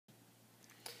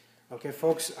Okay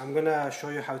folks, I'm gonna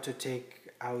show you how to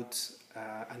take out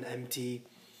an empty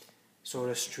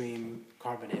SodaStream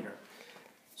carbonator.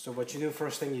 So what you do,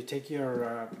 first thing, you take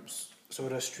your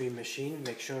SodaStream machine,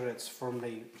 make sure it's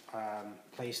firmly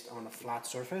placed on a flat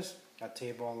surface. A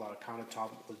table or a countertop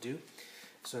will do.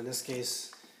 So in this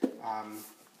case,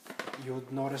 you'll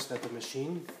notice that the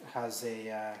machine has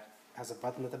a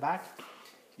button at the back.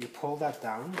 You pull that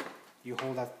down, you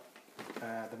hold that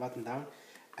the button down,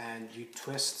 and you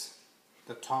twist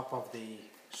the top of the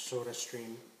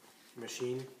SodaStream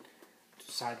machine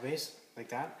sideways like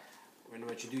that. And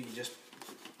what you do, you just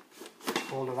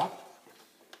pull it up.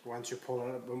 Once you pull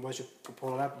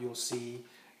it up, you'll see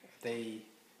the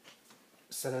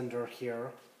cylinder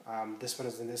here. This one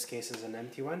is, in this case, is an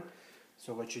empty one.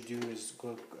 So what you do is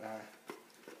go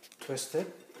twist it.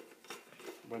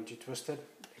 Once you twist it,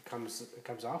 it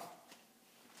comes off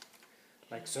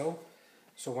like so.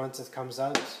 So once it comes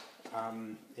out,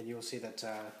 and you'll see that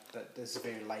that this is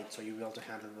very light, so you'll be able to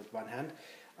handle it with one hand.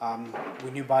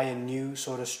 When you buy a new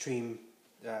SodaStream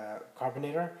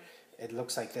carbonator, it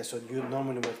looks like this. So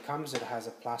normally when it comes, it has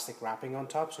a plastic wrapping on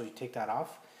top, so you take that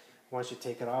off. Once you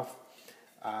take it off,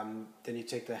 then you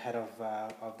take the head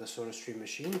of the SodaStream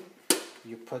machine,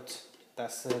 you put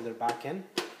that cylinder back in,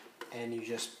 and you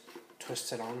just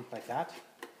twist it on like that.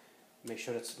 Make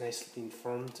sure it's nicely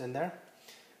firmed in there.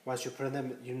 Once you put it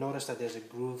in, you notice that there's a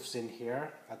grooves in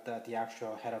here at the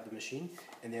actual head of the machine,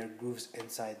 and there are grooves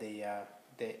inside the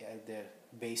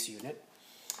base unit.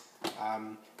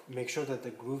 Make sure that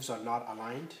the grooves are not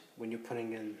aligned when you're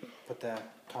put the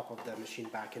top of the machine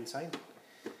back inside.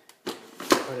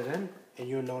 Put it in, and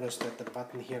you'll notice that the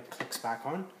button here clicks back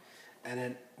on, and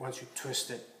then once you twist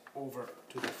it over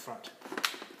to the front,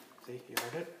 see, you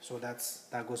heard it? So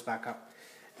that goes back up,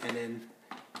 and then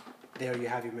there you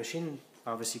have your machine.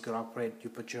 Obviously you could operate,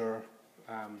 you put your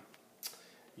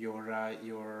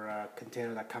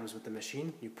container that comes with the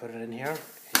machine, you put it in here,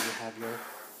 and you have your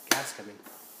gas coming,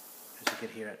 as you can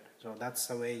hear it. So that's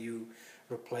the way you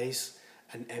replace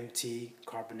an empty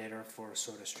carbonator for a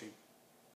SodaStream.